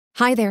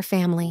Hi there,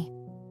 family.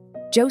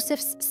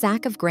 Joseph's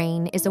Sack of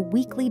Grain is a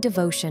weekly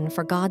devotion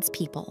for God's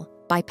people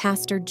by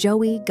Pastor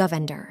Joey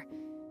Govender.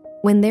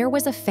 When there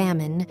was a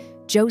famine,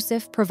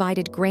 Joseph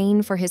provided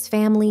grain for his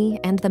family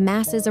and the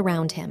masses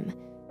around him.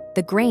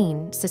 The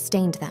grain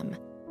sustained them.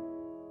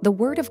 The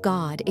Word of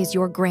God is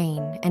your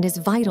grain and is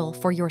vital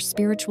for your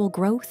spiritual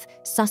growth,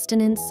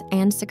 sustenance,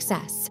 and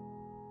success.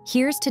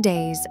 Here's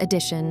today's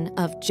edition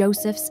of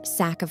Joseph's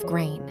Sack of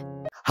Grain.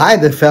 Hi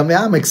there, family.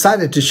 I'm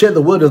excited to share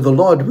the word of the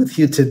Lord with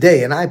you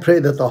today, and I pray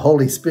that the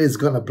Holy Spirit is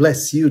going to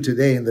bless you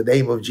today in the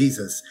name of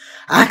Jesus.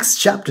 Acts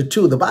chapter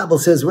 2, the Bible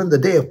says, when the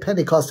day of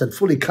Pentecost had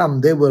fully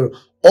come, they were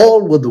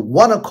all with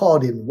one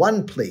accord in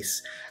one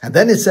place. And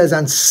then it says,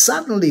 and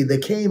suddenly there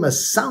came a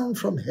sound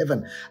from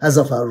heaven as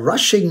of a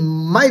rushing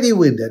mighty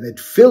wind, and it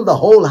filled the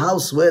whole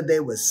house where they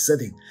were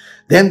sitting.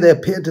 Then there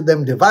appeared to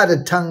them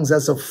divided tongues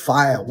as of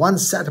fire. One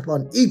sat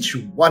upon each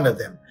one of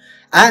them.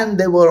 And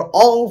they were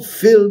all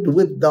filled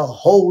with the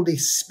Holy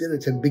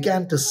Spirit and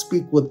began to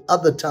speak with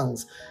other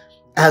tongues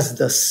as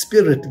the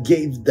Spirit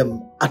gave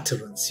them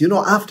utterance. You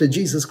know, after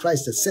Jesus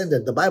Christ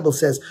ascended, the Bible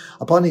says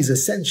upon his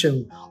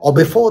ascension, or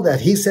before that,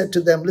 he said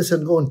to them,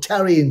 listen, go and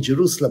tarry in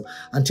Jerusalem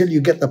until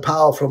you get the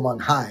power from on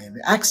high. In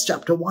Acts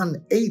chapter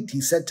 1:8, he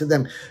said to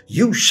them,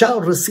 you shall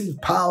receive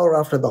power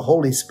after the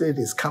Holy Spirit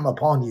is come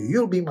upon you.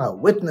 You'll be my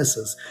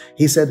witnesses,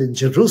 he said, in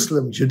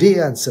Jerusalem,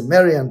 Judea, and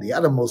Samaria, and the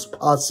uttermost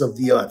parts of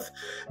the earth.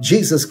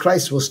 Jesus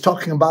Christ was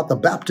talking about the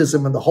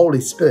baptism in the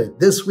Holy Spirit.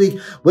 This week,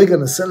 we're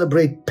going to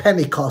celebrate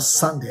Pentecost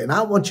Sunday, and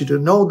I want you to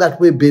know that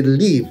we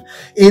believe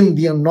in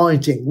the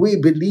anointing. We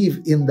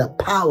believe in the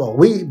power.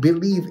 We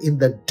believe in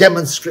the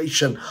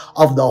demonstration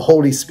of the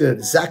Holy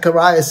Spirit.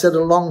 Zechariah said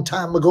a long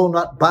time ago,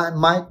 not by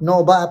might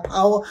nor by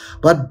power,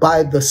 but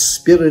by the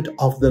Spirit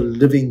of the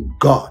living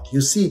God.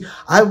 You see,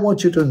 I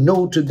want you to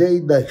know today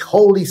the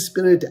Holy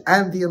Spirit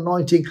and the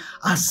anointing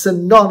are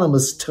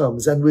synonymous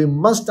terms, and we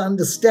must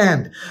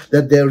understand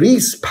that there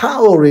is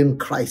power in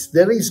Christ.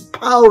 There is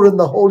power in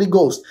the Holy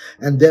Ghost,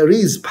 and there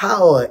is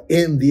power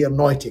in the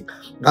anointing.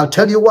 I'll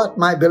tell you what,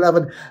 my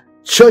beloved,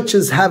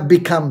 churches have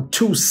become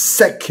too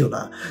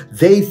secular.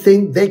 They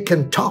think they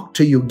can talk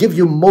to you, give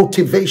you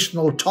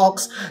motivational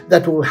talks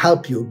that will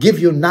help you, give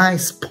you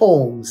nice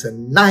poems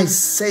and nice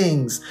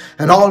sayings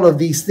and all of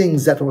these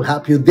things that will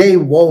help you. They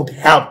won't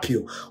help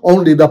you.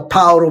 Only the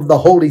power of the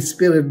Holy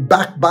Spirit,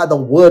 backed by the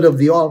word of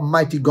the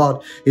Almighty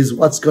God, is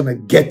what's going to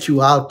get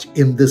you out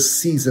in this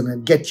season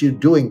and get you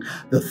doing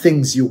the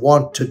things you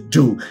want to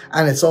do.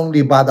 And it's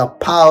only by the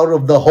power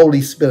of the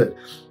Holy Spirit.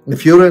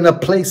 If you're in a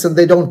place and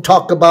they don't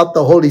talk about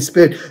the Holy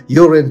Spirit,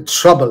 you're in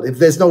trouble. If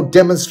there's no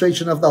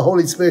demonstration of the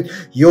Holy Spirit,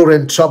 you're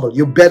in trouble.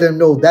 You better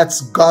know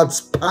that's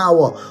God's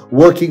power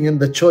working in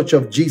the church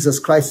of Jesus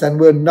Christ, and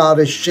we're not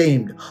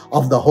ashamed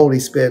of the Holy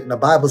Spirit. And the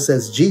Bible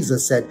says,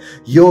 Jesus said,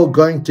 you're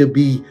going to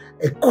be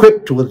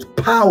equipped with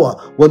power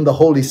when the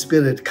Holy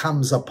Spirit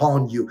comes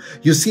upon you.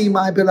 You see,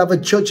 my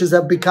beloved, churches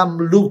have become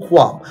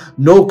lukewarm.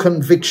 No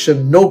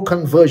conviction, no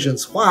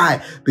conversions.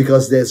 Why?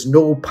 Because there's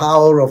no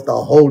power of the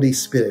Holy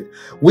Spirit.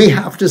 We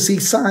have to see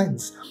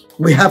signs.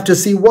 We have to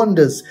see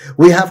wonders.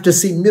 We have to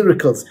see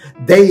miracles.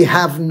 They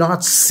have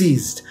not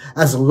ceased.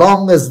 As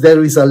long as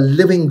there is a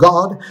living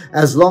God,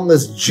 as long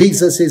as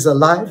Jesus is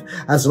alive,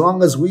 as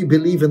long as we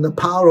believe in the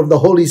power of the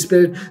Holy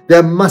Spirit,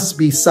 there must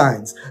be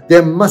signs.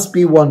 There must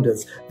be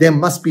wonders. There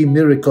must be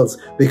miracles,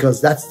 because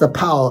that's the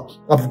power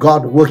of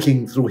God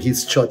working through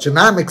his church. And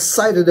I'm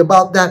excited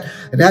about that.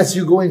 And as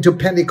you go into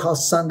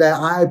Pentecost Sunday,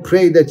 I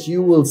pray that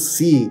you will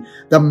see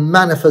the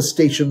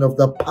manifestation of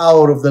the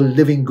power of the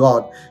living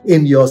God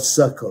in your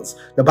circles.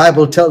 The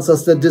Bible tells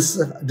us the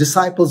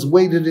disciples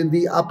waited in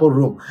the upper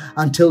room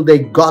until they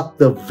got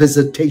the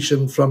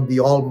visitation from the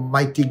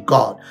Almighty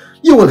God.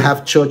 You will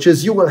have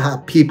churches, you will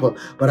have people,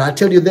 but I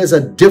tell you, there's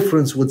a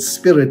difference with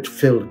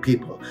Spirit-filled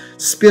people.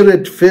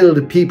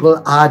 Spirit-filled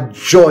people are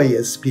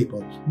joyous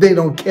people. They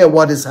don't care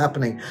what is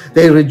happening.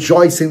 They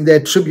rejoice in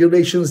their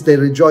tribulations. They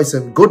rejoice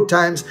in good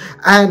times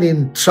and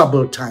in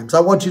troubled times.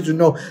 I want you to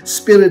know,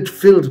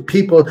 Spirit-filled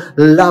people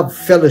love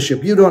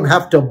fellowship. You don't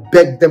have to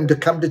beg them to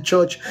come to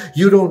church.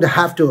 You don't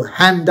have to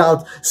hand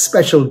out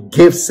special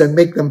gifts and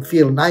make them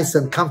feel nice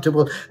and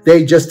comfortable.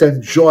 They just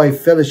enjoy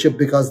fellowship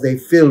because they're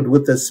filled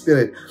with the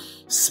Spirit.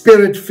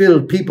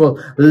 Spirit-filled people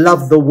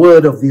love the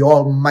word of the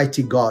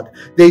Almighty God.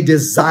 They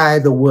desire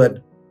the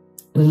word,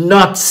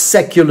 not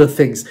secular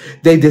things.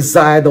 They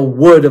desire the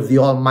word of the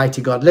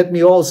Almighty God. Let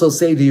me also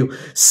say to you,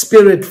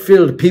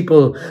 Spirit-filled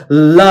people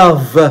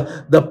love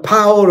the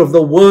power of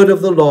the word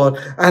of the Lord,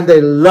 and they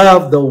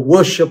love the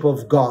worship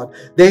of God.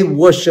 They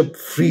worship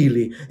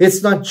freely.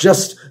 It's not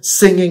just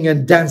singing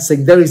and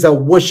dancing. There is a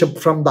worship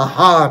from the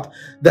heart,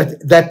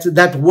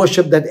 that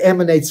worship that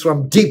emanates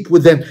from deep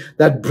within,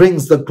 that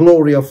brings the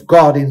glory of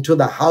God into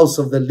the house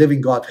of the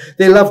living God.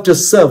 They love to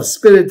serve.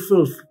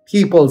 Spirit-filled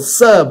people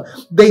serve.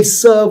 They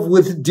serve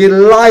with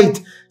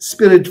delight.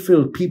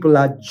 Spirit-filled people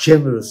are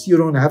generous. You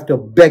don't have to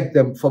beg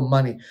them for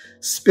money.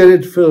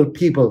 Spirit-filled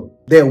people,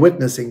 they're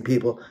witnessing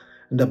people.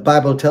 And the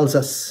Bible tells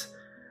us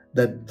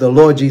that the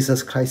Lord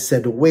Jesus Christ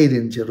said, wait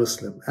in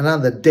Jerusalem. And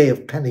on the day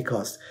of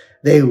Pentecost,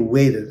 they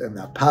waited, and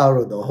the power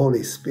of the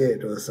Holy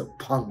Spirit was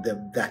upon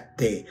them that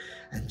day.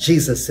 And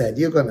Jesus said,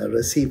 you're going to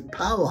receive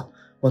power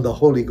when the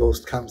Holy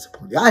Ghost comes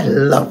upon you. I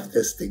love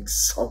this thing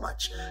so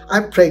much.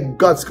 I'm praying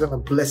God's going to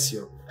bless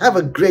you. Have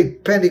a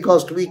great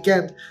Pentecost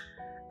weekend,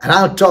 and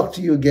I'll talk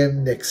to you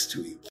again next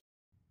week.